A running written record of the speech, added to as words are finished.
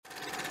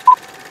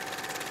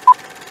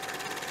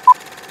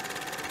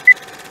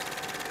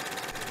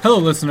Hello,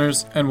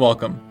 listeners, and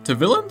welcome to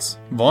Villains,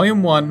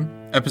 Volume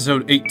 1,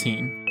 Episode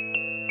 18.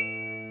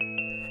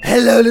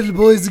 Hello, little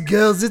boys and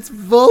girls, it's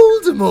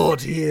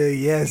Voldemort here,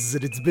 yes,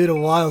 and it's been a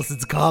while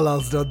since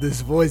Carlisle's done this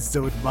voice,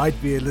 so it might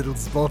be a little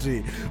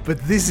spotty, but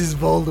this is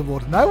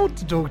Voldemort, and I want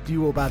to talk to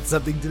you about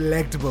something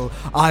delectable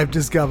I've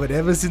discovered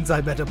ever since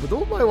I met up with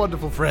all my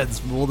wonderful friends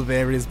from all the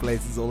various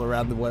places all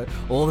around the world,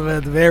 all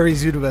the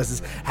various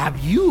universes. Have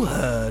you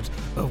heard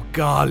of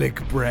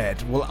garlic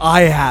bread? Well,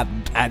 I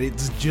hadn't, and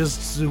it's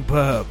just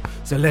superb,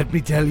 so let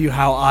me tell you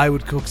how I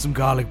would cook some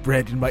garlic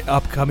bread in my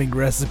upcoming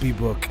recipe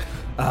book.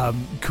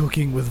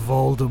 Cooking with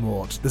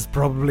Voldemort. There's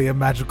probably a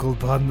magical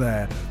pun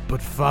there,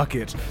 but fuck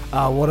it.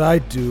 What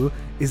I'd do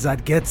is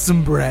I'd get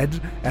some bread,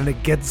 and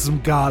I'd get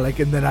some garlic,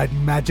 and then I'd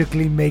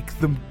magically make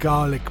them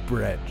garlic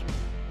bread.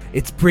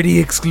 It's pretty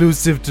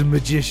exclusive to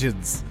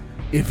magicians,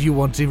 if you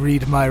want to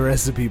read my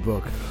recipe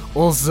book.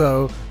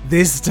 Also,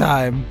 this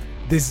time,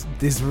 this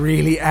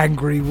really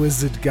angry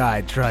wizard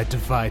guy tried to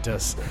fight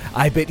us.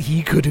 I bet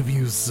he could have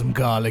used some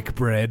garlic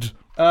bread.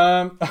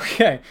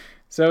 Okay.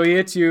 So he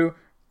hits you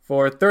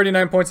for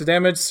 39 points of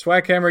damage.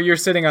 Swaghammer, you're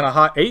sitting on a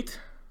hot 8.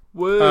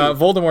 Woo!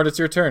 Voldemort, it's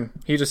your turn.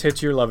 He just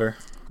hit your lever.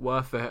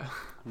 Worth it.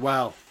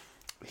 Wow.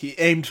 He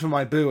aimed for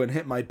my boo and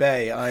hit my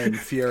bay. I am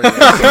furious.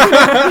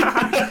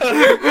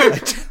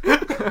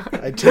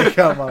 I take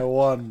out my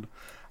wand.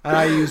 And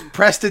I use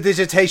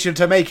prestidigitation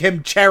to make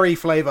him cherry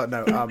flavor.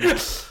 No,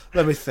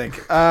 let me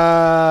think.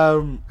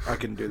 I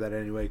can do that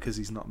anyway because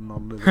he's not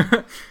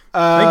non-living.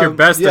 I think your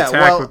best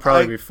attack would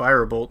probably be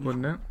Firebolt,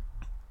 wouldn't it?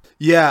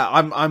 Yeah,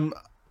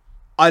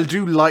 I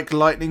do like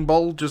Lightning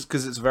Bolt just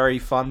because it's very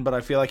fun, but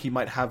I feel like he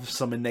might have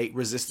some innate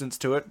resistance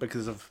to it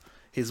because of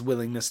his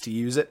willingness to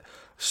use it.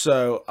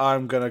 So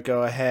I'm going to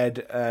go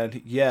ahead and,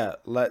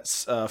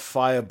 let's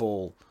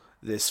Fireball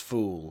this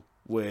fool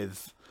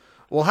with...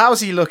 Well,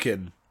 how's he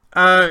looking?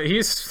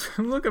 He's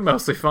looking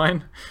mostly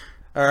fine.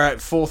 Alright,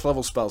 4th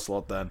level spell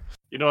slot then.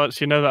 You know what,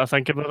 see, now that I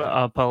think about it,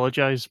 I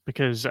apologise,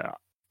 because it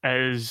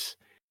is...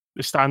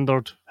 The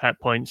standard hit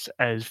points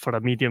is for a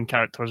medium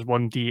character is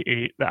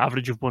 1d8, the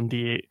average of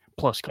 1d8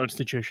 plus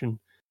Constitution.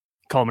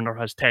 Commoner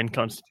has 10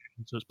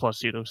 Constitution, so it's plus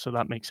 0, so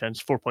that makes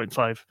sense.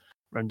 4.5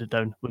 rounded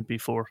down would be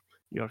 4.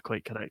 You are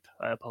quite correct.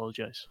 I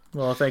apologise.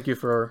 Well, thank you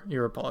for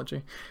your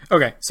apology.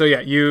 Okay, so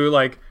yeah, you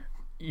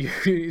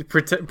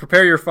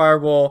prepare your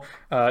fireball,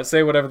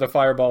 say whatever the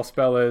fireball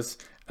spell is,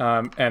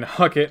 and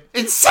huck it.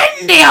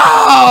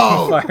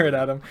 Incendio! Fire it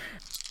at him.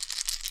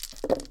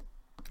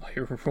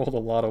 You rolled a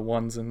lot of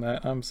ones in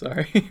that. I'm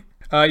sorry.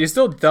 You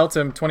still dealt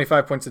him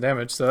 25 points of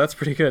damage, so that's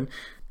pretty good.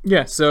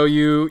 Yeah, so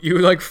you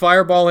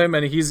fireball him,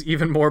 and he's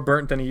even more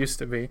burnt than he used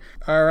to be.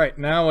 All right,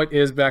 now it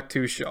is back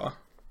to Shaw.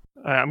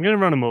 I'm going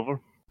to run him over.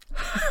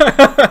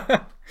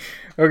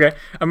 Okay.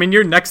 I mean,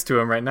 you're next to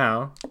him right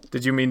now.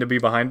 Did you mean to be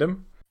behind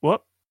him?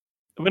 What?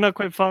 Are we not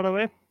quite far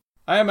away?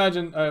 I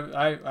imagine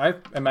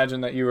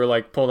that you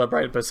were pulled up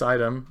right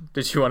beside him.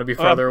 Did you want to be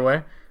farther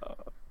away?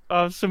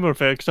 Similar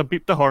fair, because I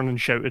beeped the horn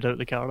and shouted out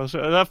the car.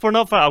 So if we're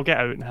not far, I'll get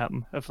out and hit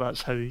him, if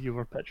that's how you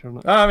were picturing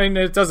it. I mean,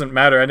 it doesn't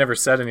matter. I never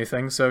said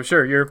anything. So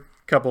sure, you're a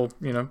couple,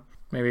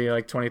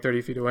 maybe 20,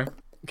 30 feet away.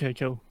 Okay,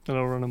 cool. Then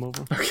I'll run him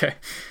over. Okay.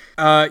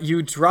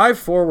 You drive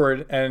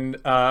forward, and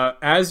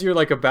as you're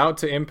about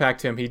to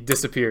impact him, he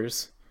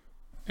disappears.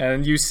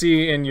 And you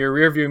see in your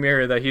rearview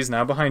mirror that he's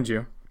now behind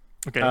you.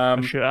 Okay,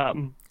 I'll shoot at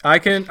him.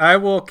 I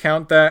will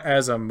count that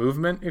as a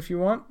movement if you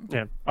want.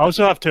 Yeah. I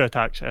also have 2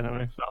 attacks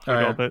anyway. So I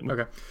forgot about them.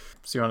 Okay.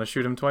 So you want to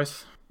shoot him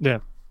twice? Yeah.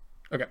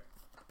 Okay.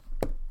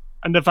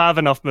 And if I have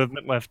enough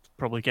movement left,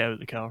 probably get out of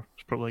the car.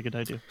 It's probably a good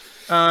idea.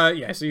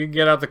 Yeah, so you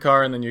get out the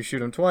car and then you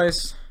shoot him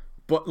twice.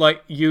 But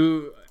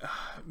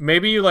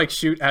maybe you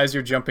shoot as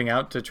you're jumping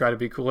out to try to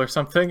be cool or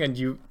something, and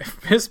you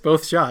miss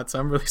both shots.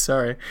 I'm really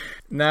sorry.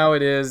 Now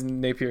it is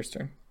Napier's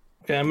turn.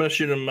 Okay, I'm gonna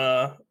shoot him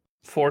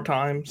 4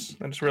 times.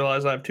 I just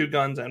realized I have 2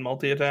 guns and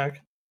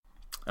multi-attack.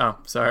 Oh,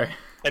 sorry.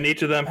 And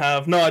each of them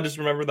have... No, I just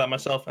remembered that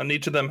myself. And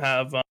each of them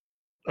have... I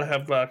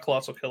have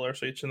Colossal Killer,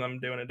 so each of them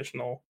do an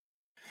additional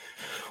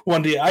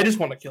 1d. I just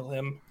want to kill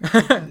him.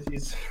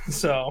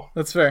 So...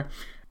 That's fair.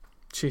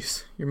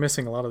 Jeez, you're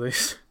missing a lot of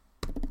these.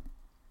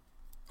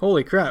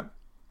 Holy crap.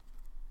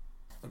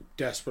 I'm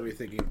desperately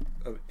thinking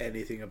of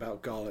anything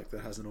about garlic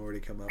that hasn't already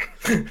come up.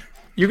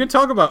 You can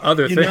talk about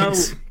other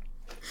things.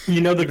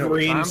 The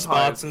green vampires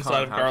spots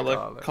inside of can't have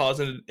garlic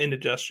cause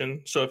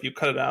indigestion. So if you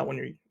cut it out when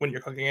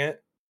you're cooking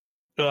it,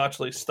 it'll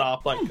actually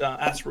stop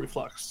acid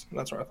reflux,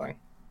 that sort of thing.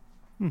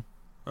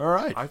 All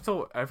right. I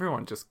thought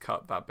everyone just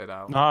cut that bit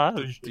out. Nah,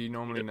 Do you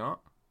normally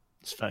not?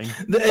 it's fine.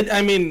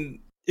 I mean,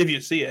 if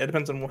you see it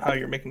depends on how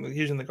you're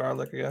using the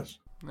garlic, I guess.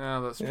 Yeah,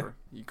 that's true.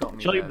 You got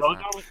me Do you there, like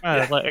raw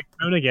Zach. garlic?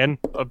 Now and again,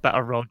 a bit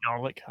of raw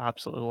garlic. I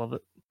absolutely love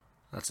it.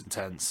 That's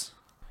intense.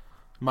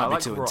 Might I be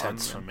like too raw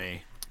intense for onion.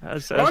 me.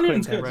 That's Raw quite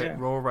onion's intense. good, yeah.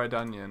 Raw red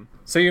onion.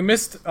 So you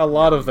missed a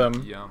lot of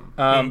them, Yum.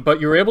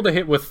 but you were able to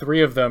hit with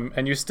 3 of them,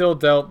 and you still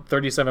dealt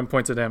 37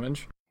 points of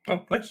damage.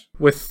 Oh, nice.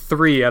 With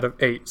 3 out of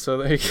 8, so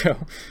there you go.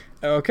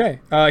 Okay.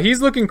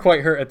 He's looking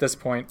quite hurt at this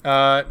point.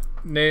 Swackhammer,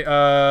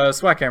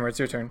 it's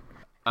your turn.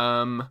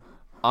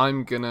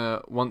 I'm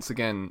gonna once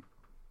again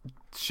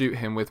shoot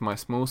him with my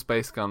small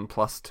space gun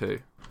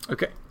 +2.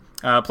 Okay.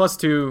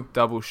 +2.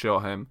 Double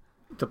shot him.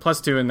 The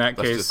 +2 in that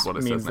That's case just what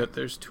it means says, that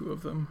there's 2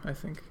 of them, I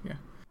think. Yeah.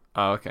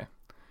 Oh, okay.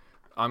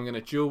 I'm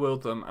gonna dual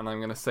wield them, and I'm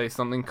gonna say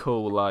something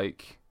cool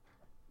like,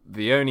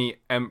 "The only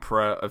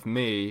emperor of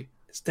me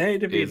It's Danny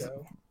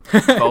DeVito.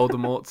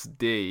 Voldemort's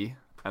D,"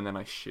 and then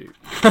I shoot.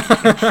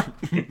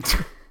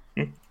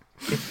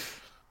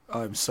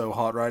 I'm so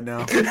hot right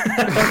now.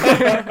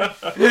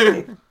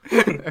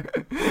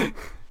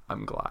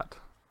 I'm glad.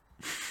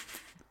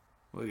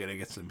 We're gonna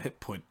get some hit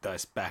point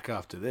dice back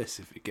after this,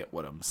 if you get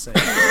what I'm saying.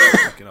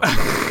 Yeah.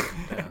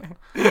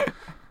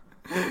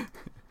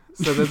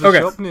 So there's a Okay.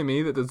 shop near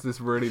me that does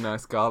this really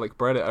nice garlic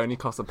bread. It only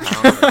costs £1.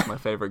 And it's my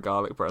favourite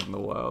garlic bread in the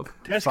world.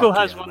 Tesco Fuck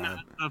has yeah, one man.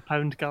 a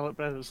pound garlic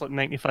bread. It's like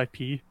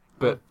 95p.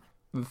 But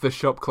the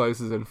shop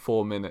closes in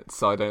 4 minutes,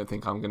 so I don't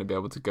think I'm going to be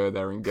able to go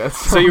there and get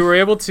So some. you were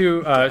able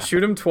to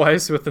shoot him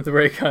twice with the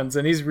ray guns,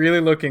 and he's really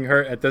looking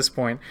hurt at this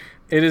point.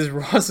 It is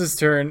Ross's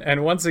turn,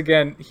 and once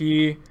again,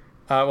 he...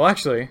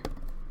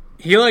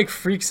 he like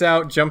freaks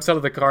out, jumps out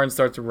of the car, and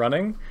starts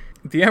running.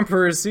 The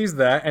Emperor sees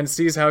that and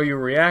sees how you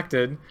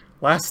reacted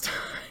last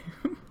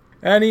time,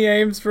 and he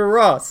aims for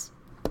Ross.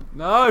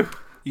 No!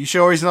 You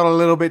sure he's not a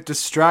little bit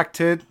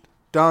distracted,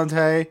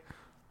 Dante,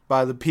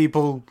 by the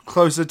people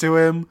closer to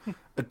him,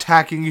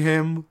 attacking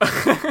him?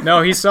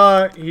 No, he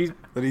That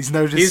he's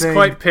noticing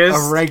quite pissed.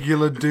 a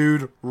regular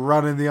dude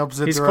run in the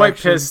opposite he's direction. quite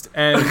pissed,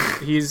 and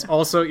he's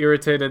also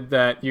irritated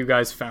that you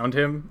guys found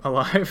him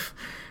alive,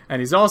 and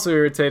he's also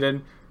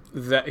irritated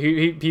that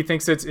he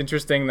thinks it's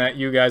interesting that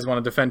you guys want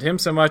to defend him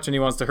so much, and he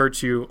wants to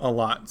hurt you a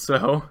lot.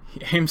 So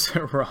he aims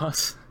at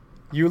Ross.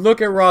 You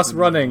look at Ross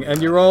running,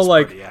 and you're all That's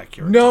like, pretty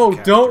accurate "No, to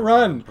the don't character,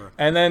 run!" remember.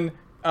 And then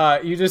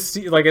you just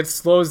see, like, it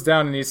slows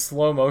down in these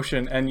slow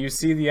motion, and you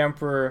see the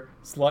Emperor's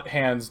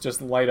hands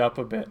just light up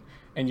a bit,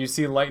 and you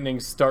see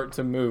lightning start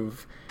to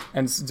move,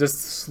 and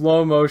just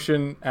slow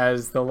motion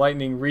as the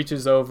lightning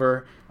reaches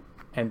over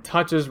and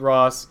touches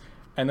Ross,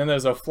 and then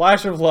there's a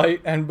flash of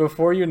light, and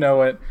before you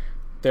know it,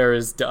 there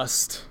is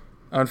dust.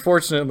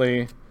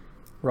 Unfortunately,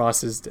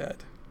 Ross is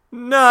dead.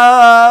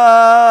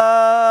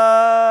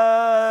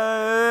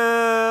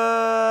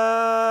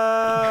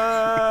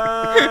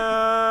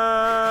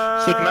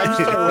 So can I just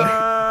start like,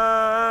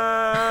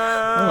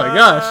 Oh my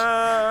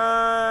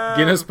gosh.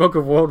 Guinness Book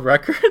of World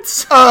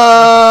Records?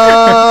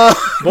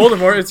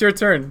 Voldemort, it's your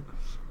turn.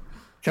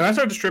 can I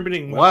start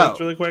distributing weapons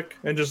really quick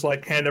and just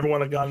like hand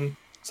everyone a gun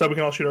so we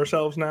can all shoot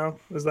ourselves now?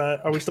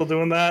 Are we still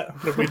doing that?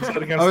 If we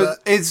decide against that?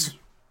 It's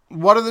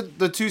what are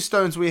the 2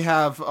 stones we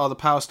have are the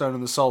Power Stone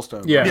and the Soul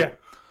Stone. Yeah. right? Yeah.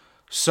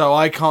 So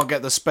I can't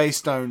get the Space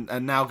Stone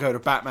and now go to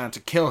Batman to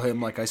kill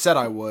him like I said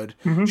I would.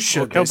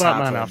 Should Kill this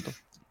Batman happen. after.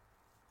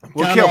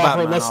 We'll Gather kill off-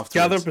 Batman Let's afterwards.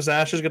 gather up his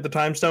ashes, get the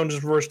time stone,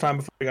 just reverse time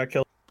before we got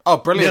killed. Oh,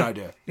 brilliant Yeah.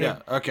 idea. Yeah.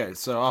 Okay.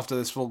 So after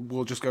this,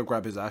 we'll just go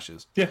grab his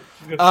ashes. Yeah.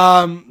 Good.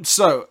 All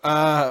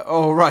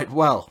right.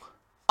 Well,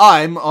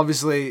 I'm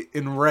obviously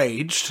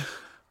enraged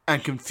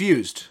and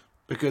confused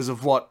because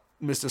of what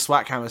Mr.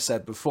 Swackhammer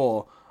said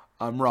before.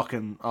 I'm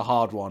rocking a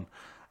hard one,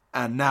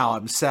 and now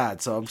I'm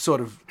sad. So I'm sort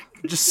of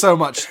just so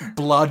much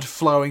blood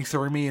flowing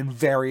through me in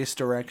various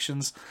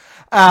directions.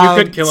 You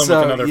could kill him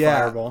with another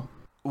fireball.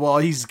 Well,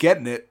 he's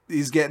getting it.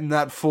 He's getting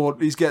that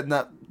fourth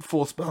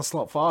spell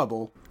slot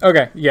fireball.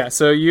 Okay, yeah,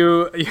 so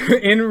you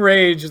in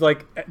rage,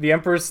 like, the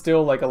Emperor's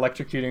still, like,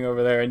 electrocuting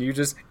over there, and you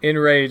just, in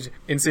rage,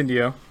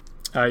 Incendio.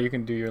 You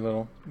can do your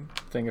little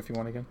thing if you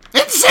want again.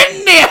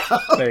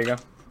 Incendio! There you go.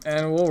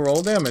 And we'll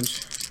roll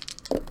damage.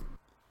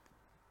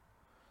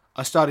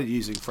 I started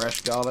using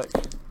fresh garlic.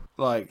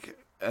 Like,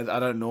 I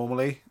don't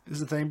normally, is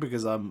the thing,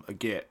 because I'm a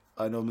git.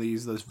 I normally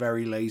use those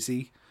very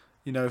lazy,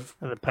 The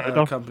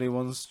powder. company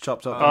ones,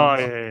 chopped up. Oh,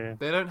 ones. yeah.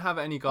 They don't have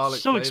any garlic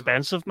So flavour.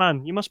 expensive,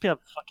 man. You must be a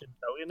fucking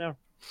billionaire.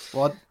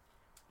 What?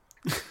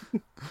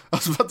 I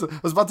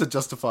was about to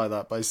justify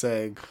that by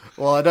saying,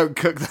 well, I don't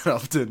cook that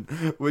often,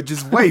 which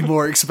is way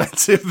more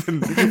expensive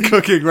than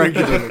cooking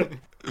regularly.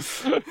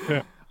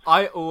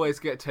 I always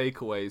get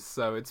takeaways,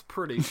 so it's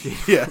pretty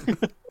cheap. Yeah.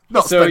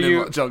 Not So spending you-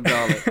 much on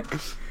garlic.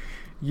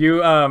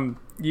 You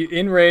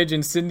enrage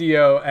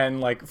Incendio,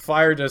 and, like,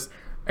 fire just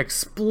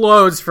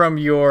explodes from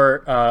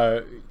your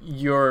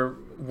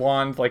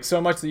wand, like,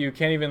 so much that you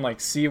can't even, like,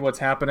 see what's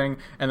happening.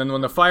 And then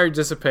when the fire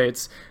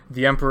dissipates,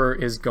 the Emperor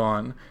is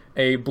gone.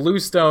 A blue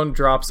stone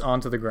drops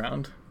onto the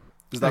ground.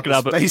 Is that the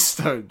grab it. space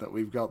stone that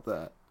we've got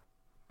there?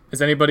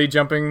 Is anybody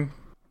jumping?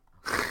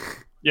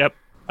 Yep.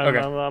 Okay.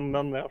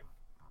 I'm there.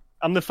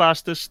 I'm the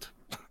fastest.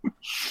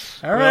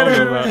 All right. We all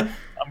all know right. that.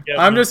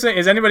 getting I'm it. just saying,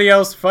 is anybody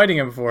else fighting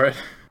him for it?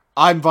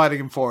 I'm fighting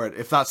him for it.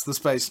 If that's the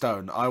space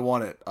stone, I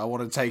want it. I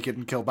want to take it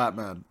and kill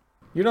Batman.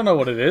 You don't know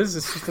what it is.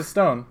 It's just a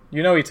stone.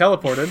 You know he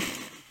teleported.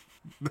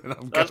 Then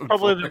I'm That's going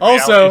probably for the it.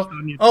 Also, reality, so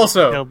you kill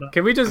also, that.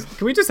 can we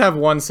just have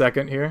 1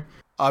 second here?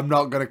 I'm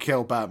not going to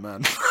kill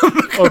Batman.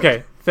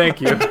 Okay,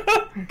 thank you.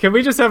 Can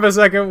we just have a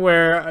second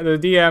where the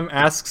DM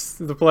asks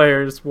the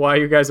players why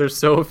you guys are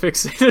so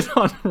fixated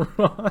on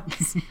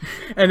Ross?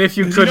 And if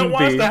you You couldn't don't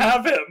want us be. to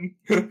have him.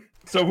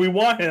 So we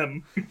want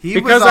him.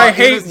 Because I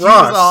hate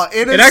Ross.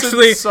 It It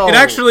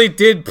actually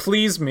did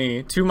please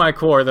me to my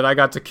core that I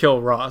got to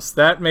kill Ross.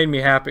 That made me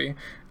happy.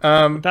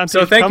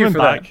 So thank you for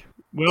back. that.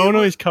 We all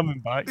know he's coming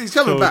back. He's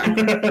coming so-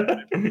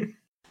 back.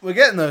 We're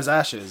getting those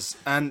ashes,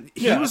 and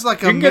he was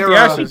like a You can get the mirror.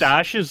 ashes. The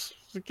ashes.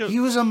 He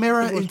was a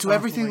mirror It was into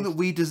everything awful. that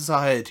we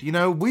desired. You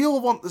know, we all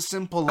want the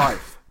simple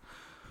life.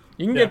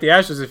 You can get the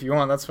ashes if you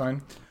want. That's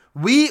fine.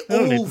 We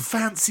don't need all them.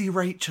 fancy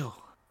Rachel.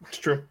 It's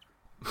true.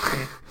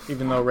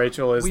 Even though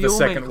Rachel is We the all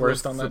second make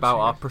worst lists on that. about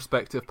team. our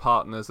prospective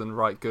partners and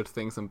write good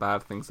things and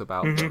bad things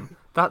about them.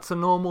 That's a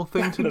normal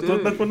thing to That's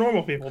do. what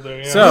normal people do.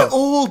 Yeah. So- We're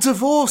all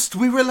divorced.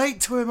 We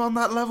relate to him on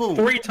that level.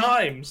 3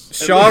 times.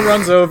 Shaw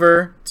runs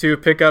over to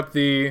pick up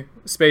the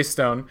space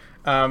stone.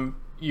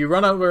 You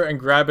run over and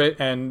grab it,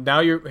 and now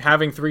you're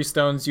having 3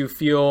 stones. You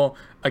feel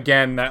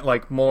again that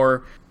like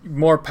more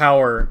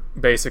power,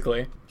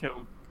 basically.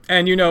 Cool.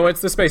 And you know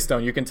it's the space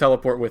stone. You can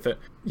teleport with it.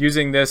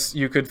 Using this,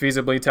 you could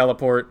feasibly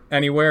teleport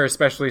anywhere,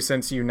 especially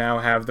since you now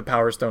have the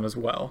power stone as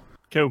well.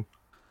 Cool.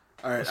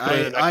 All right, go to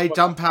the next I one.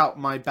 dump out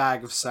my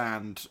bag of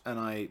sand and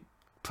I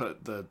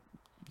put the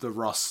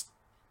Ross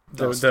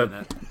dust the- in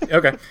it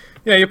Okay.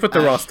 Yeah, you put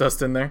the Ross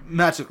dust in there.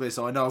 magically,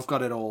 so I know I've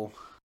got it all.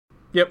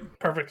 Yep.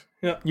 Perfect.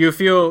 Yeah. You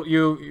feel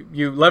you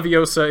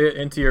Leviosa it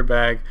into your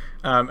bag,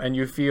 and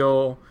you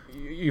feel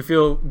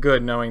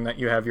good knowing that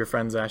you have your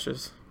friend's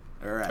ashes.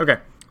 All right. Okay.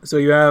 So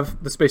you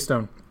have the space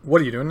stone. What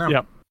are you doing now?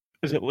 Yep.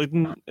 Is it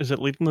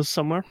leading us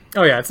somewhere?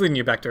 Oh yeah, it's leading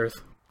you back to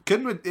Earth.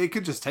 Couldn't we, it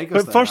could just take us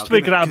But there first now,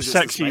 we couldn't it? grab 'Cause it's the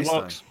sexy space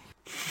Ewoks.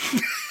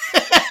 stone.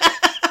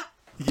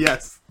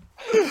 Yes.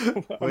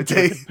 We're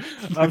taking-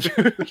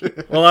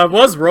 Well, I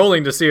was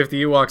rolling to see if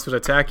the Ewoks would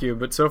attack you,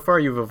 but so far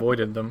you've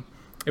avoided them.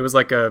 It was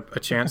like a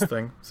chance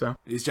thing. So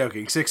He's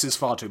joking. 6 is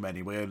far too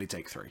many. We only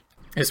take 3.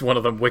 is one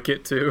of them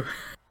Wicket too?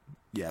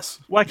 Yes.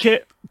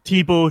 Wicket,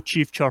 Tebow,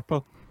 Chief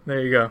Chirper. There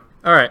you go.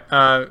 All right.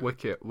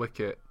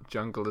 Wicket,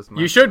 jungle is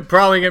You should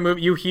probably get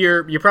moved.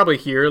 You probably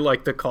hear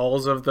like the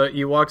calls of the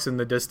Ewoks in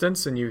the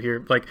distance, and you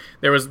hear like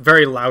there was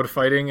very loud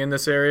fighting in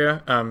this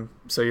area.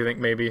 So you think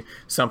maybe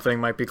something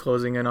might be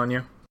closing in on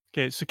you.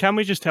 Okay, so can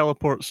we just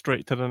teleport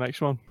straight to the next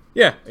one?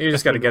 Yeah, you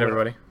just got to get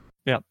everybody.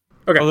 Yeah.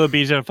 Okay. Although it'd be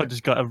easier if I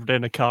just got everybody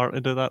in a car to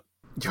do that.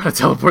 Do you want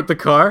to teleport the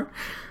car?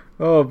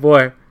 Oh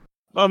boy.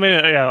 I mean,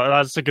 yeah,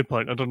 that's a good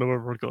point. I don't know where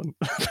we're going.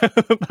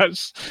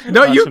 that's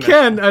No, that's you an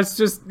can. That's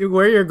just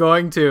where you're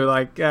going to.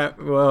 Like,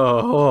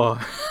 whoa.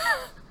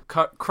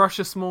 Crush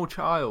a small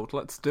child.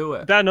 Let's do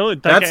it. I know.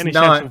 Did I That's get any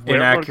sense not of where we're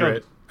going?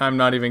 inaccurate. I'm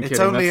not even It's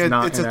kidding. only That's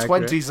not it's a inaccurate.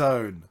 20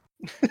 zone.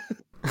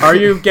 Are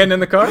you getting in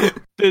the car?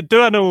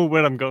 Do I know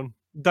where I'm going?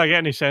 Do I get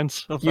any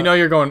sense of You that? know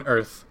you're going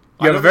Earth.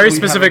 I You have a don't very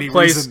think we have specific any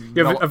place. reason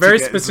You have not a very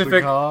to get into the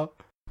specific. car.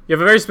 You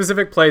have a very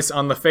specific place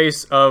on the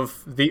face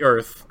of the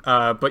Earth,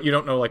 but you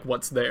don't know like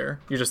what's there.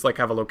 You just like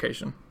have a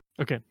location.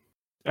 Okay.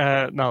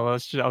 No,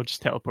 I'll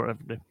just teleport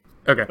everybody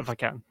Okay. if I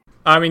can.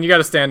 I mean, you got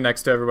to stand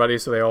next to everybody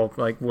so they all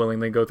like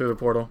willingly go through the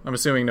portal. I'm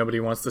assuming nobody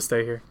wants to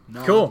stay here.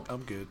 No, Cool.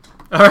 I'm good.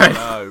 All right.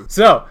 No.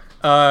 So,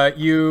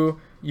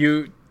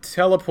 you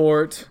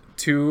teleport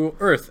to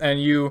Earth,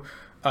 and you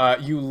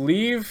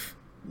leave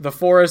the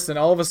forest, and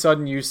all of a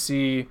sudden you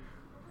see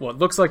what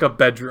looks like a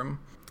bedroom.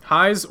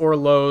 Highs or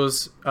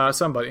lows?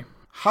 Somebody.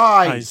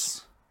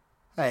 Highs.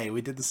 Hey,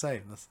 we did the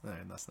same. That's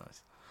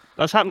nice.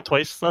 That's happened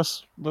twice.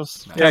 That's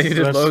Yeah, you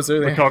did this lows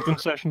earlier. recording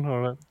session. All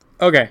right.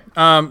 Okay.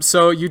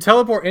 So you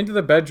teleport into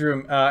the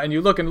bedroom, and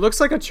you look, and it looks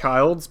like a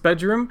child's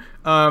bedroom.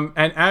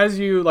 And as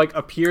you like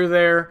appear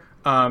there,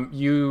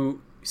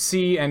 you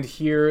see and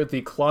hear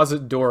the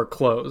closet door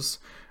close.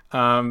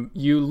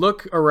 You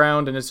look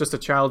around, and it's just a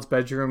child's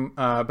bedroom,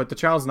 but the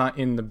child's not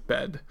in the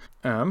bed.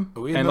 And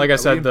like I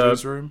said,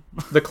 room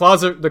the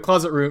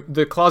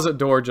closet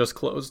door just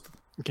closed.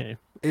 Okay.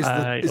 is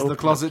I the open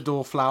closet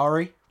door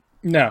flowery?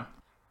 No.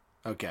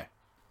 Okay.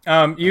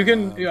 You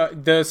can.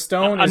 The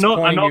stone is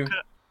pointing you.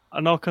 I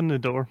knock on the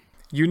door.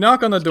 You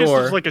knock on the Because door.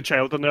 there's like a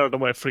child in there. I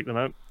don't want to freak them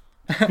out.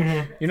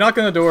 You knock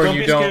on the door. Don't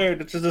You be don't.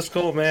 scared. It's just a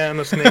skull man,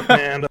 a snake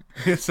man,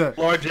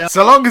 large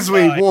So long as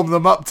we Right. warm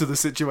them up to the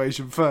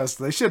situation first,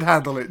 they should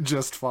handle it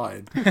just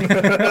fine.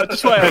 I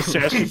just want to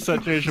assess the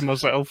situation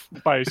myself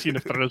by seeing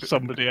if there is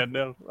somebody in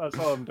there. That's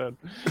all I'm doing.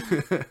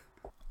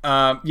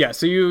 Yeah,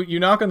 so you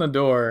knock on the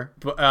door,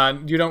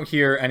 but you don't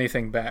hear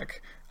anything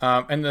back.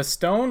 And the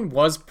stone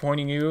was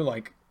pointing you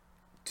like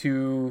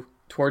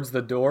towards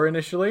the door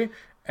initially,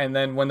 and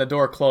then when the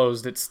door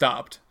closed, it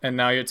stopped, and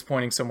now it's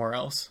pointing somewhere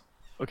else.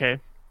 Okay.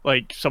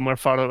 Like somewhere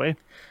far away.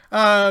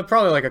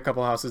 Probably like a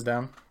couple houses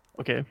down.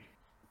 Okay.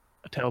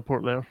 I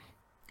teleport there.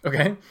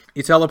 Okay,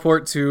 you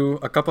teleport to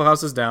a couple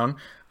houses down.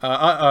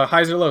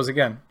 Highs or lows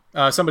again?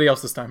 Somebody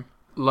else this time.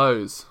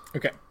 Lows.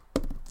 Okay.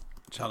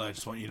 Charlie, I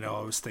just want you to know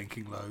I was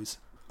thinking lows.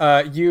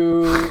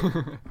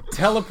 You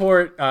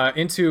teleport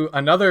into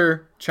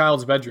another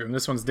child's bedroom.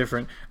 This one's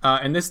different,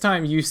 and this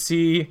time you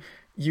see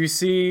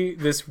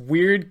this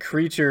weird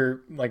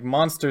creature, like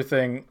monster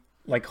thing,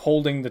 like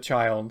holding the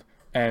child,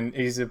 and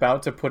he's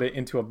about to put it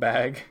into a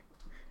bag,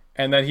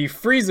 and then he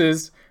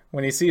freezes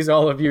when he sees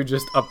all of you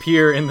just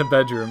appear in the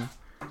bedroom.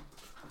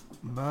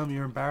 Mom,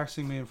 you're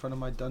embarrassing me in front of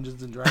my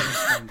Dungeons and Dragons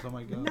friends. Oh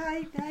my god.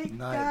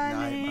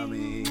 Night,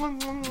 mummy.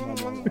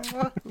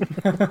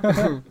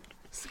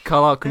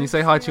 Carlisle, can you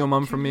say hi to your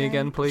mum from me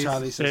again, please?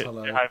 Charlie says Say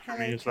hello. hi for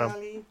me as well.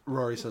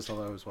 Rory says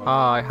hello as well.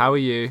 Hi, how are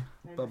you?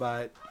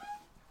 Bye-bye.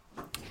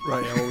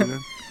 Right, yeah, what we doing?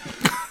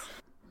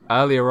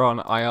 Earlier on,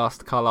 I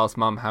asked Carlisle's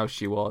mum how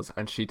she was,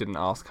 and she didn't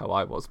ask how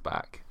I was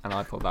back, and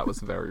I thought that was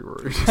very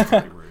rude.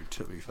 Pretty rude,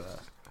 to be fair.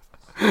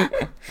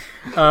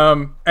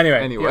 Anyway,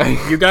 Anyway.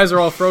 you guys are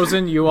all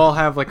frozen. You all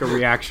have like a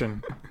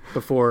reaction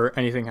before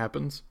anything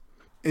happens.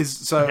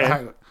 Okay.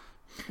 Hang on.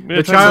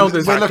 The child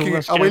is.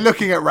 Are we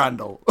looking at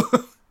Randall?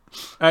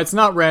 It's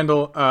not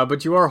Randall,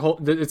 but you are.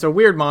 It's a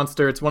weird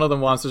monster. It's one of the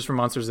monsters from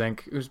Monsters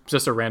Inc. It was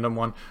just a random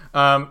one,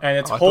 and it's I thought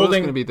it was holding.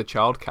 going to be the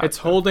child cat. It's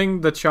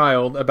holding the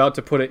child, about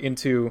to put it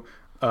into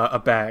a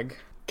bag.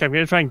 Okay, I'm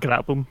gonna try and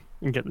grab him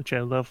and get the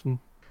child off him.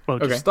 Well,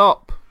 Okay. just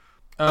Stop.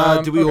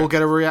 Do we Okay. all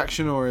get a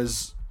reaction, or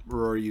is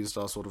Rory used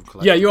our sort of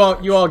collective Yeah, you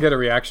reaction? all get a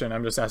reaction.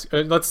 I'm just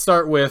asking. Let's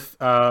start with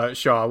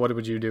Shaw. What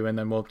would you do, and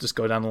then we'll just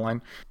go down the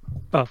line.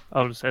 oh,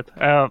 I'll just hit.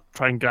 Try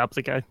and grab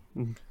the guy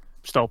and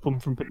stop him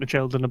from putting the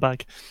child in the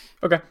bag.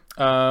 Okay.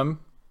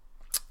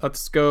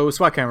 Let's go.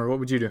 SWAT camera. What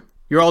would you do?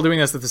 You're all doing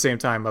this at the same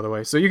time, by the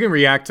way, so you can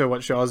react to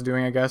what Shaw's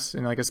doing, I guess,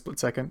 in like a split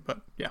second.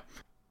 But yeah.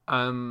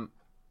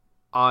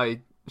 I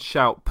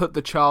shout, put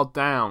the child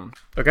down.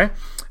 Okay.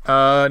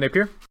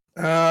 Napier.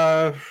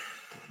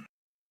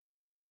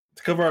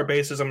 To cover our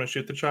bases, I'm gonna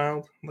shoot the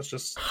child. Let's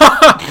just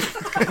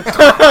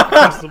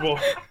across the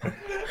board.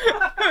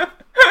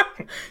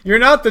 You're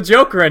not the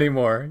Joker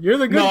anymore. You're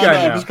the good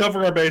guy now. just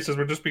cover our bases.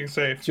 We're just being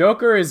safe.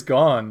 Joker is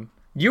gone.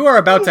 You are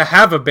about to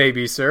have a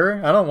baby,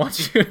 sir. I don't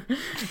want you.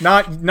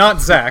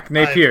 Not Zach.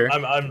 Napier.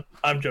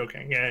 I'm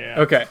joking. Yeah.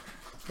 Okay.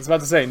 I was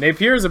about to say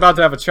Napier is about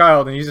to have a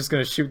child, and he's just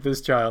gonna shoot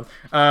this child.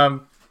 No.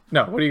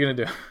 What are you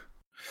gonna do?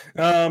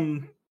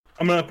 I'm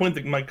gonna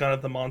point my gun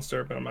at the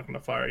monster, but I'm not gonna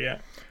fire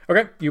yet.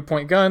 Okay. You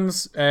point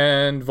guns,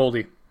 and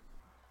Voldy.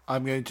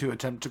 I'm going to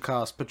attempt to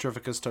cast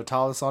Petrificus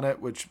Totalis on it,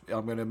 which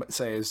I'm going to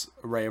say is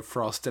a ray of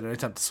frost in an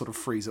attempt to sort of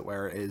freeze it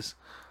where it is.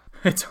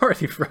 It's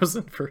already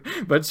frozen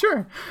but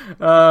sure.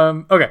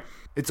 Okay.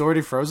 It's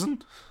already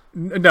frozen?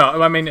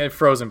 No, I mean a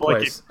frozen Like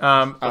place.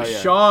 yeah.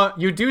 Shaw,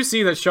 you do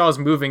see that Shaw's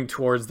moving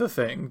towards the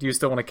thing. Do you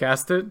still want to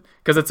cast it?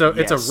 Because it's a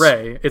Yes.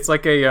 ray. It's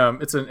like a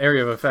it's an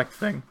area of effect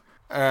thing.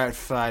 Alright,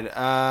 fine.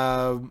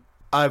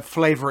 I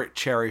flavor it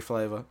cherry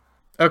flavor.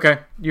 Okay,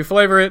 you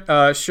flavor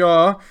it.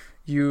 Shaw,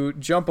 you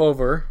jump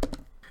over.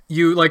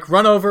 You like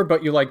run over,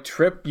 but you like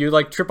trip. You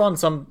like trip on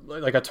some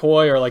like a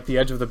toy or like the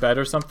edge of the bed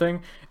or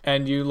something,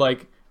 and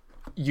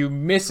you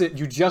miss it.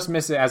 You just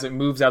miss it as it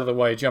moves out of the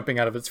way, jumping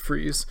out of its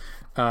freeze.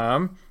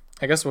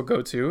 I guess we'll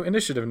go to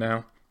initiative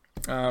now.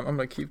 I'm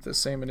gonna keep the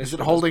same Is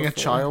initiative. it holding as a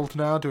before. child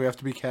now? Do we have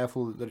to be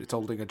careful that it's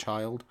holding a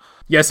child?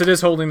 Yes, it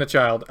is holding the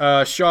child.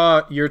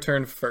 Shaw, your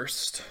turn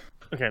first.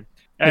 Okay.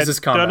 This is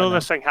do I combat know now.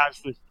 this thing has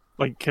the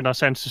like? Can I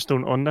sense the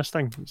stone on this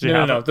thing? Does it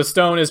No. have it? The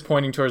stone is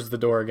pointing towards the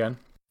door again.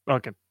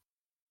 Okay.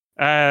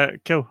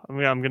 Cool. I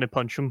mean, I'm gonna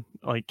punch him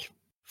like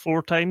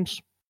 4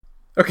 times.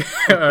 Okay.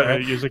 All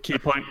right. Use a key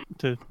point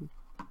to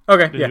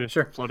Okay. do Yeah. the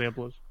Sure. flurry of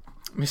blows.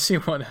 Let me see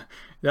what.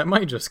 That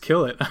might just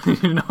kill it. I don't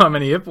even know how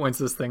many hit points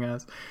this thing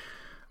has.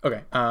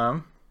 Okay.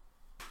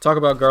 Talk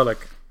about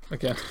garlic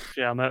again.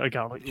 Yeah, I'm out of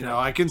garlic. You know,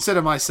 I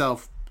consider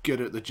myself good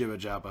at the jibber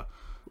jabber,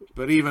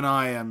 but even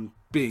I am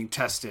being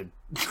tested.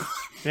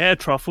 Yeah,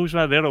 truffles,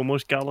 man, they're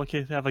almost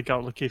garlicky. They have a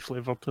garlicky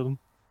flavour to them.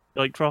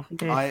 You like truffle?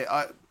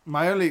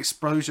 My only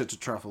exposure to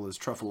truffle is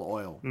truffle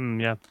oil,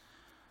 Yeah.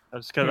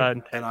 It's got that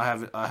and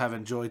intense. I have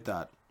enjoyed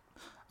that.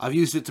 I've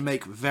used it to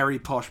make very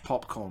posh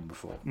popcorn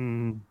before.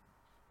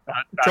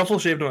 Truffle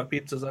shaved on a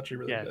pizza is actually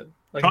really Yeah. good.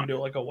 Like you can do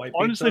like a white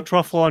Honestly, pizza.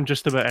 truffle on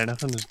just about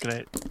anything is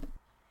great.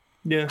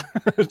 Yeah.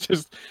 It's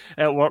just,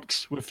 it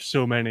works with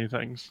so many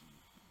things.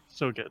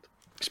 So good.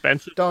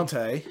 Expensive.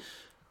 Dante,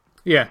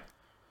 Yeah.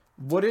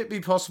 would it be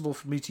possible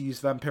for me to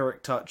use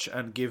Vampiric Touch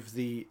and give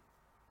the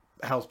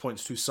health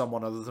points to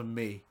someone other than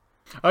me?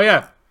 Oh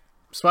yeah.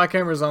 Spy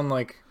camera's on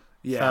like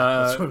Yeah,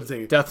 that's what I'm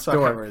thinking. Death's Spy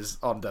Door. camera is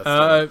on Death's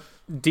Door.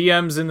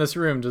 DM's in this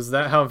room. Does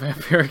that how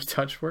vampiric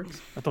touch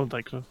works? I don't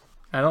think so.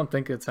 I don't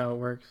think it's how it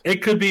works.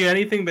 It could be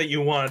anything that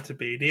you want it to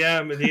be.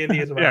 DM D&D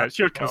is about Yeah, it's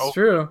your It's call.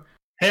 true.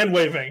 hand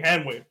waving,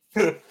 hand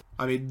wave.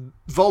 I mean,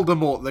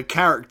 Voldemort, the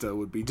character,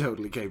 would be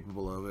totally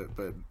capable of it,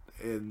 but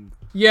in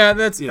Yeah,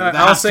 that's. you know, there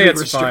I'll has to say be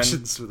it's fine.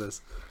 restrictions for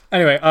this.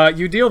 Anyway,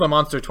 you deal the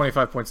monster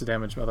 25 points of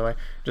damage. By the way,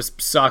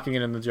 just socking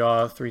it in the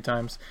jaw 3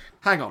 times.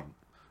 Hang on,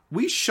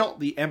 we shot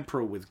the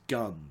Emperor with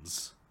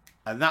guns,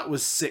 and that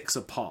was 6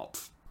 a pop.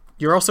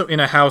 You're also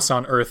in a house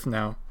on Earth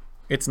now.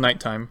 It's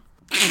nighttime.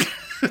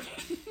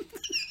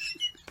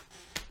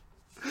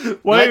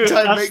 Well, Nighttime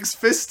that's- makes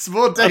fists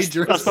more I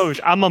dangerous. suppose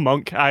I'm a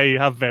monk. I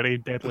have very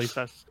deadly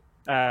fists.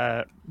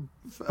 But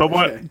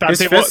what Okay.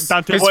 Dante, His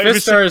Dante, fists what he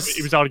was, are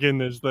he was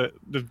arguing is that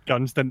the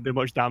guns didn't do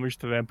much damage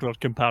to the Emperor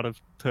compared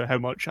to how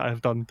much I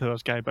have done to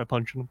this guy by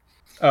punching him.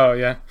 Oh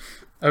yeah.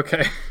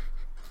 Okay.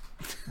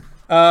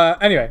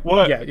 Anyway,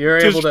 What? yeah, you're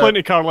to able explain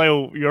to. to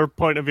Carlisle your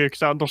point of view,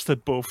 because I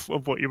understood both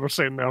of what you were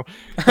saying there.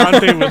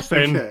 Andy was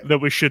saying Okay. that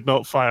we should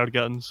not fire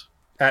guns.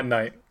 At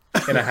night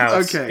in a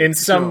house, Okay, in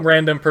some sure.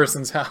 random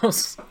person's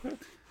house.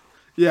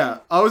 Yeah,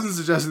 I wasn't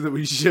suggesting that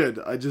we should.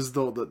 I just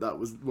thought that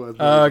was worth.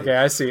 Okay,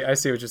 I see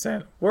what you're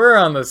saying. We're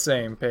on the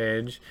same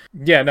page.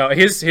 Yeah, no,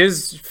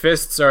 his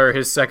fists are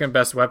his second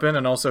best weapon,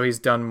 and also he's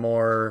done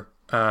more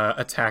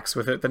attacks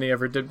with it than he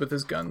ever did with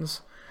his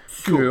guns.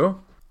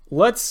 Cool.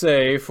 Let's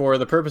say, for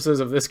the purposes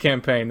of this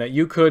campaign, that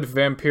you could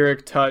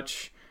vampiric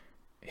touch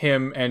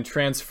him and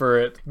transfer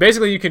it.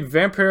 Basically, you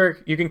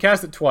can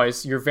cast it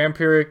twice. You're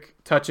vampiric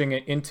touching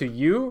it into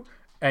you,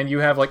 and you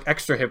have like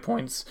extra hit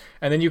points,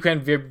 and then you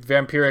can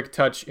vampiric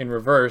touch in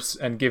reverse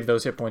and give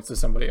those hit points to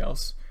somebody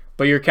else.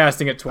 But you're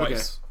casting it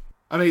twice.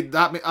 I mean,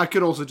 I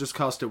could also just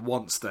cast it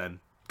once then,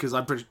 because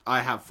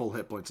I have full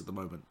hit points at the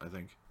moment. I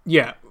think.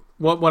 Yeah.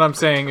 What I'm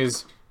saying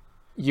is,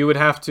 you would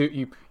have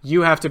to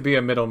you have to be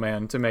a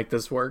middleman to make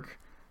this work.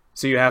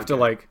 So you have to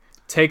like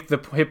take the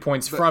hit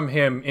points from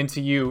him into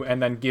you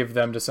and then give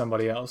them to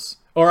somebody else.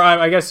 Or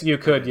I guess you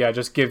could,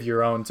 just give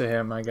your own to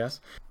him. I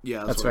guess.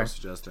 Yeah, That's what fair. I'm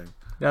suggesting.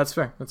 That's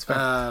fair.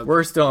 Um,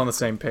 We're still on the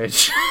same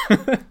page.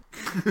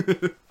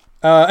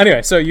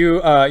 Anyway, so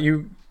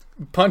you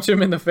punch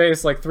him in the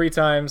face like 3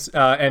 times,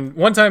 and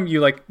one time you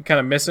like kind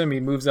of miss him.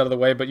 He moves out of the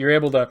way, but you're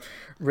able to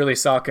really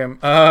sock him.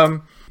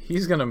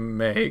 He's gonna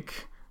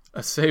make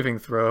a saving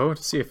throw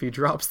to see if he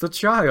drops the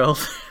child.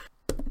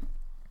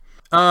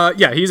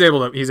 Yeah, he's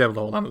able to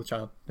hold on to the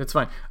child. It's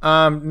fine.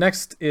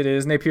 Next it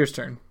is Napier's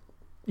turn.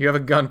 You have a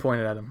gun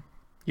pointed at him.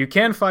 You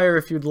can fire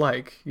if you'd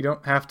like. You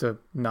don't have to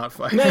not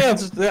fire. No,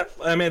 yeah,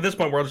 I mean, at this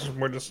point,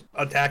 we're just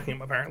attacking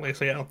him, apparently.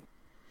 So, yeah.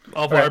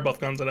 I'll fire both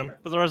guns at him.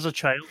 But there is a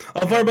child.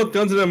 I'll fire both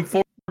guns at him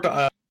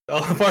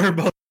I'll fire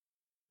both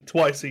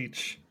twice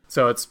each.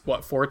 So it's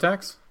what, 4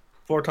 attacks?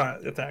 4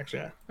 attacks,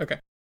 yeah. Okay.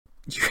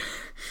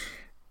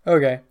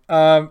 Okay.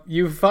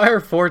 You fire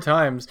 4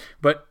 times,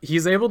 but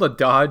he's able to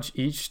dodge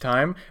each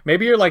time.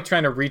 Maybe you're like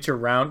trying to reach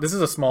around. This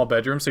is a small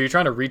bedroom, so you're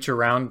trying to reach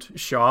around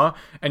Shaw,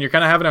 and you're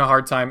kind of having a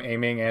hard time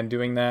aiming and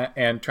doing that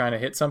and trying to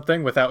hit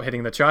something without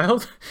hitting the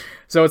child.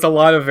 So it's a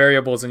lot of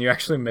variables, and you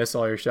actually miss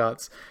all your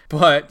shots.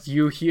 But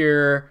you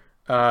hear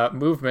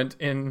movement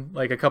in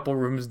like a couple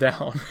rooms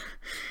down,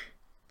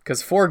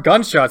 because 4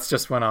 gunshots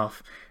just went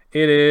off.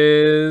 It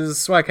is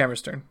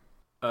Swaghammer's turn.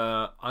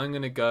 I'm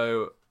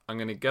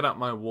gonna get out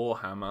my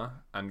warhammer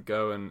and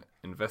go and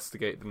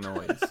investigate the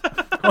noise.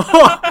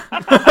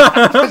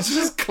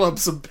 Just club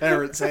some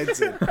parents'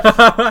 heads in.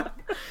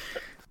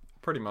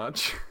 Pretty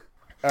much.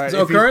 All right,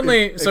 So if you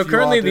currently are the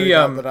doing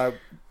that, then I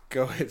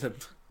go hit him.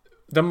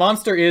 The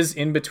monster is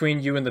in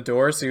between you and the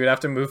door, so you'd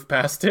have to move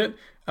past it.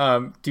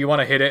 Do you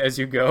want to hit it as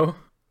you go?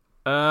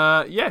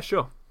 Yeah,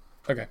 sure.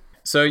 Okay.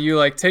 So you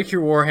like take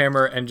your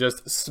warhammer and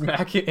just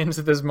smack it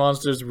into this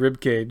monster's rib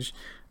cage.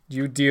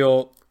 You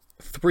deal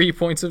 3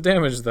 points of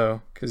damage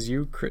though, because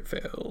you crit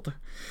failed.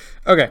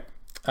 Okay.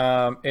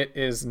 It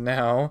is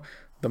now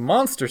the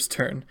monster's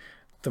turn.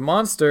 The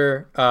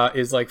monster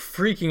is like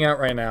freaking out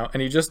right now,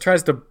 and he just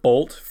tries to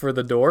bolt for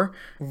the door.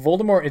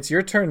 Voldemort, it's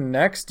your turn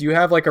next. Do you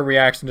have like a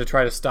reaction to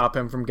try to stop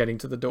him from getting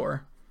to the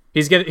door?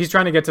 He's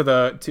trying to get to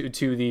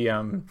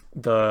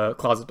the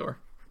closet door.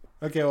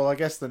 Okay, well, I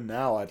guess then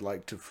now I'd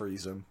like to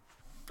freeze him.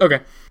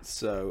 Okay.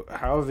 So,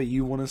 however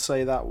you want to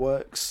say that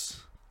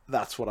works,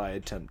 that's what I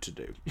attempt to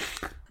do.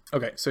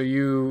 Okay, so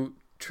you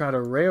try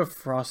to Ray of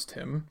Frost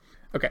him.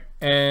 Okay,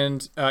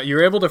 and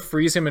you're able to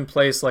freeze him in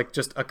place like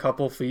just a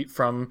couple feet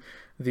from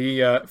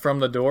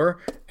the door,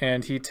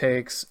 and he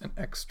takes an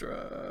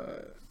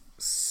extra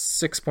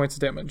 6 points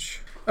of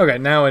damage. Okay,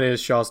 now it is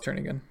Shaw's turn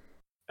again.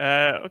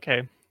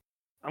 Okay.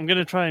 I'm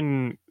gonna try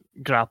and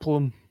grapple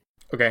him,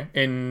 Okay,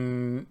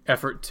 in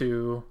effort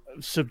to...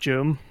 subdue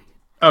him.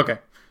 Okay,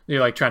 you're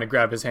like trying to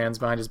grab his hands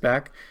behind his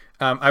back.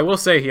 I will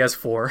say he has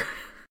 4.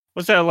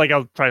 What's that like?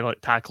 I'll try and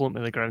like tackle him to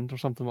the ground or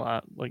something like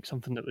that, like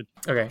something that would.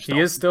 Okay, Stop. he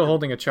is still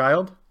holding a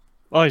child.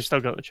 Oh, he's still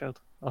got the child.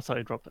 I thought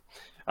he dropped it.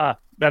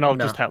 Then I'll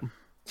No. just hit him.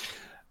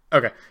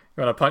 Okay,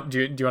 you want to punt?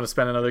 Do you want to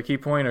spend another key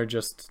point or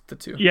just the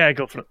 2? Yeah,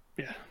 go for it.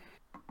 Yeah.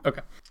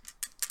 Okay.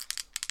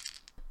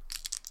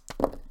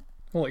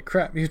 Holy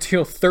crap, you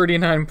deal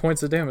 39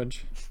 points of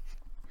damage.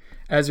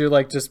 As you're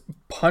like just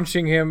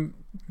punching him,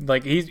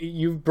 like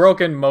you've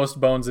broken most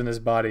bones in his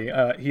body.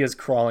 He is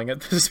crawling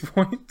at this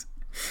point.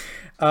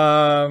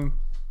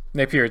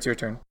 Napier, it's your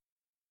turn.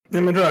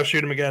 I'm gonna try to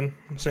shoot him again.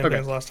 Same Okay.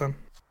 thing as last time.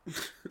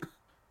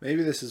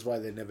 Maybe this is why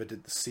they never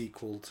did the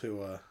sequel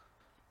to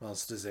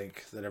Monsters,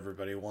 Inc. that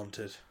everybody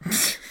wanted.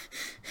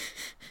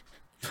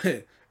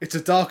 It's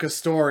a darker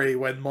story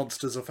when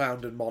monsters are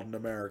found in modern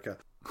America.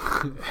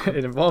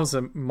 It involves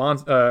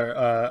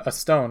a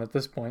stone at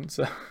this point.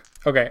 So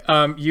okay,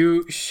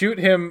 you shoot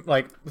him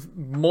like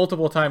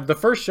multiple times. The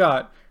first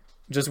shot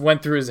just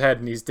went through his head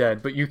and he's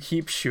dead, but you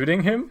keep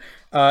shooting him.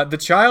 The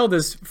child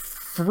is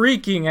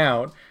freaking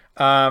out,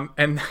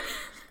 and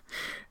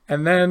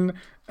then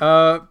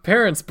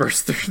parents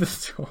burst through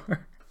the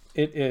door.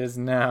 It is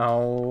now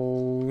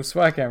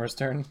Swaghammer's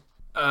turn.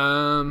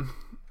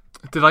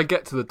 Did I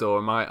get to the door?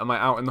 Am I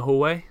out in the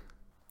hallway?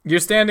 You're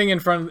standing in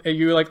front.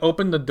 You like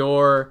open the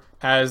door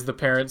as the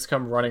parents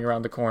come running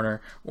around the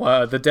corner.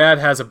 The dad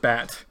has a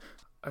bat.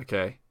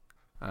 Okay.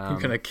 You're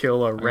gonna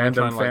kill a I'm gonna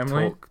random try and,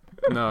 family.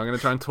 No, I'm gonna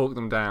try and talk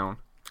them down.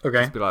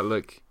 Okay. Just be like,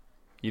 look,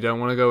 you don't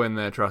want to go in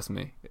there. Trust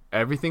me.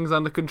 Everything's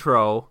under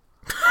control.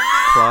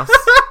 Plus,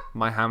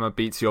 my hammer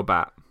beats your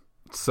bat.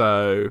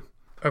 So.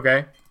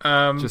 Okay.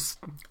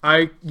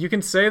 You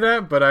can say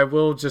that, but I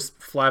will just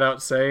flat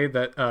out say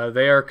that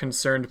they are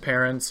concerned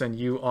parents and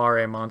you are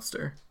a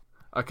monster.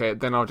 Okay,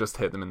 then I'll just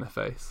hit them in the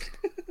face.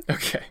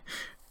 Okay.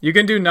 You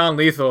can do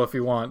non-lethal if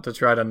you want to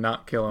try to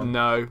not kill him.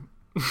 No.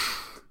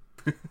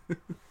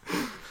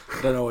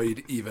 I don't know why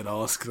you'd even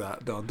ask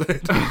that, Dante.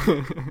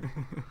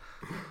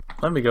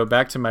 Let me go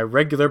back to my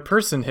regular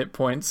person hit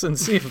points and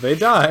see if they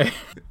die.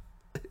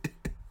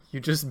 You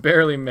just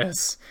barely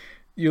miss.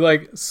 You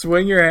like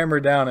swing your hammer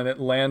down and it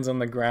lands on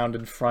the ground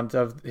in front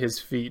of his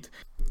feet.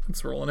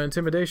 Let's roll an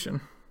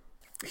intimidation.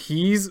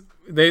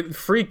 They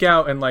freak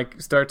out and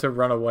like start to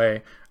run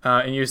away.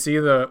 And you see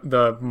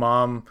the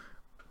mom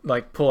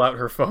like pull out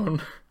her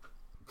phone.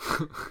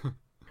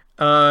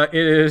 It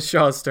is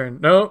Shaw's turn.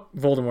 No,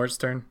 Voldemort's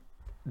turn.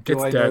 Do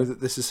It's I dead. know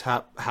that this is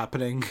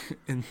happening?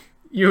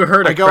 You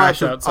heard a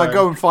crash outside. I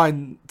go and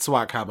find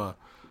Swackhammer.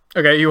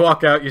 Okay, you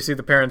walk out, you see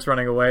the parents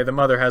running away. The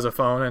mother has a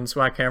phone, and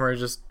Swackhammer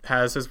just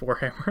has his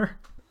warhammer.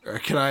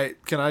 Can I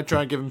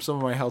try and give him some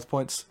of my health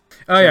points?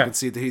 Oh, So I yeah. can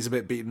see that he's a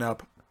bit beaten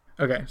up.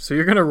 Okay, so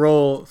you're going to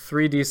roll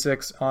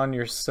 3d6 on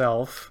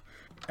yourself,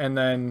 and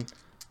then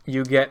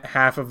you get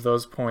half of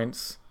those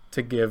points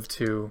to give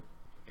to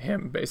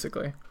him,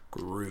 basically.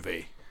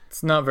 Groovy.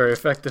 It's not very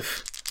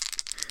effective.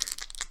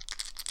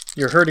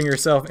 You're hurting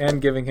yourself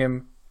and giving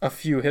him a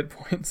few hit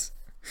points.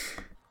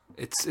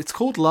 It's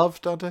called love,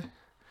 Dante.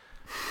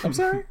 I'm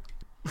sorry?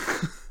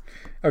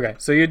 Okay,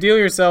 so you deal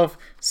yourself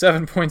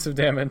 7 points of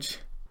damage,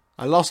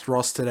 I lost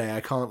Ross today.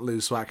 I can't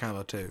lose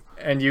Swackhammer too.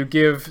 and you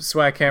give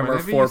Swackhammer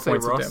Whenever 4 you say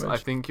points Ross, of I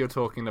damage. think you're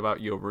talking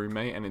about your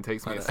roommate, and it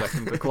takes me a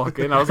second to clock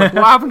in. I was like,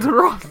 what happened to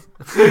Ross?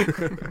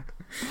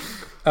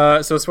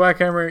 So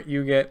Swackhammer,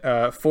 you get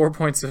 4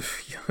 points of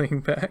healing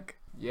back.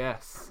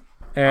 Yes.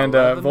 And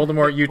 11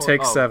 Voldemort, hit you point-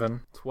 take oh.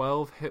 7.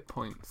 12 hit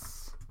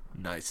points.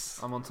 Nice.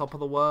 I'm on top of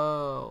the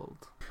world.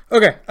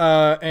 Okay,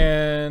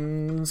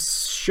 and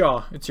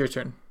Shaw, it's your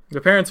turn.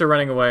 The parents are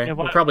running away. Yeah,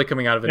 We're what- probably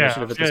coming out of Yeah, I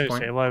initiative was at this gonna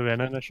point. say, why are we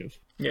in initiative?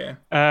 Yeah.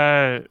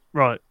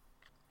 Right.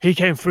 He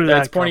came through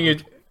That's that pointing you.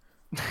 cupboard.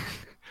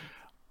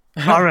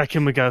 I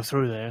reckon we go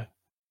through there,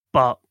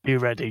 but be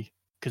ready,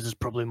 because there's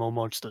probably more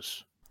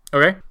monsters.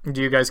 Okay,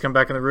 do you guys come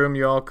back in the room?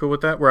 You all cool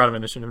with that? We're out of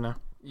initiative now.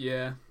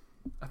 Yeah.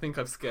 I think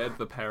I've scared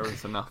the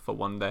parents enough for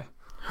one day.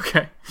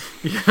 Okay,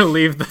 you're gonna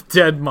leave the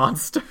dead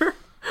monster?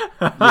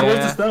 Where's the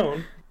Yeah.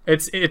 stone?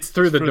 It's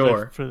through the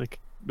door. Through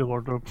the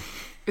wardrobe.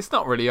 It's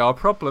not really our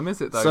problem, is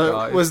it, though, So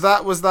guys? was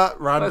that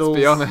Randall's? Let's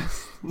be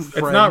honest. It's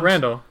not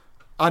Randall.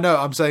 I know.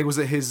 I'm saying, was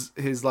it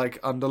his like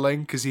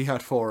underling? Because he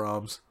had 4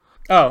 arms.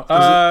 Oh,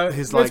 Was it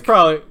his, it's like,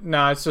 probably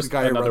it's The just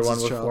guy who another runs one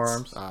his with charts. 4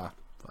 arms. Ah,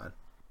 fine.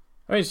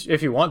 I mean,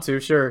 if you want to,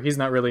 sure. He's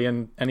not really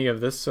in any of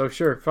this, so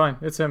sure, fine.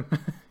 It's him.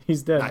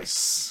 He's dead.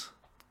 Nice.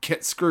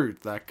 Get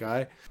screwed, that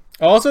guy.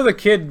 Also, the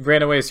kid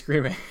ran away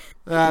screaming.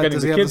 Ah, Getting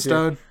does the he have the kids here.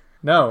 stone?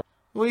 No.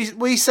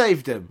 We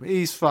saved him.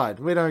 He's fine.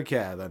 We don't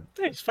care then.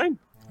 Yeah, it's fine.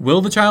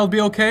 Will the child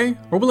be okay,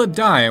 or will it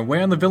die and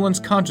weigh on the villain's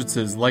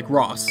consciences like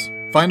Ross?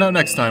 Find out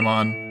next time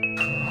on.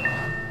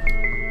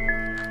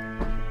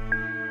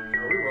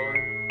 Are we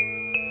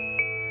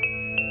rolling?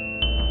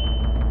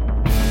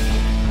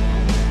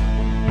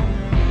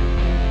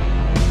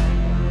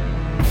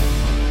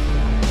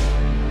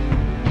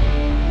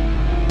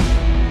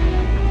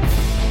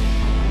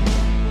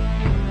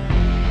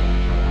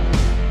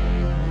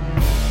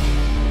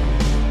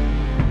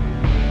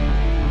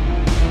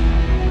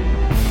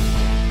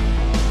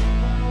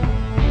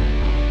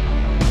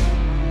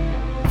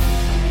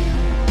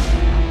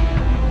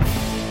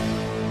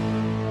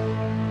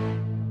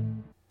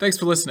 Thanks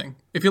for listening.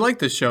 If you like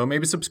this show,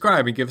 maybe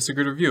subscribe and give us a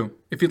good review.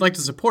 If you'd like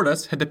to support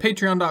us, head to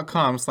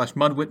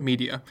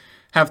patreon.com/mudwitmedia.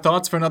 Have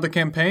thoughts for another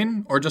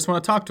campaign, or just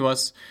want to talk to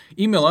us?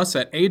 Email us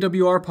at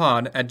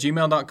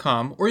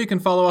awrpod@gmail.com, or you can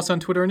follow us on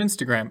Twitter and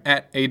Instagram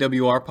at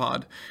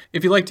awrpod.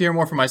 If you'd like to hear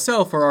more from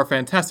myself or our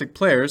fantastic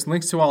players,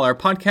 links to all our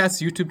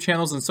podcasts, YouTube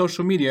channels, and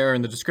social media are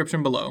in the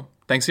description below.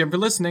 Thanks again for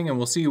listening, and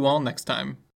we'll see you all next time.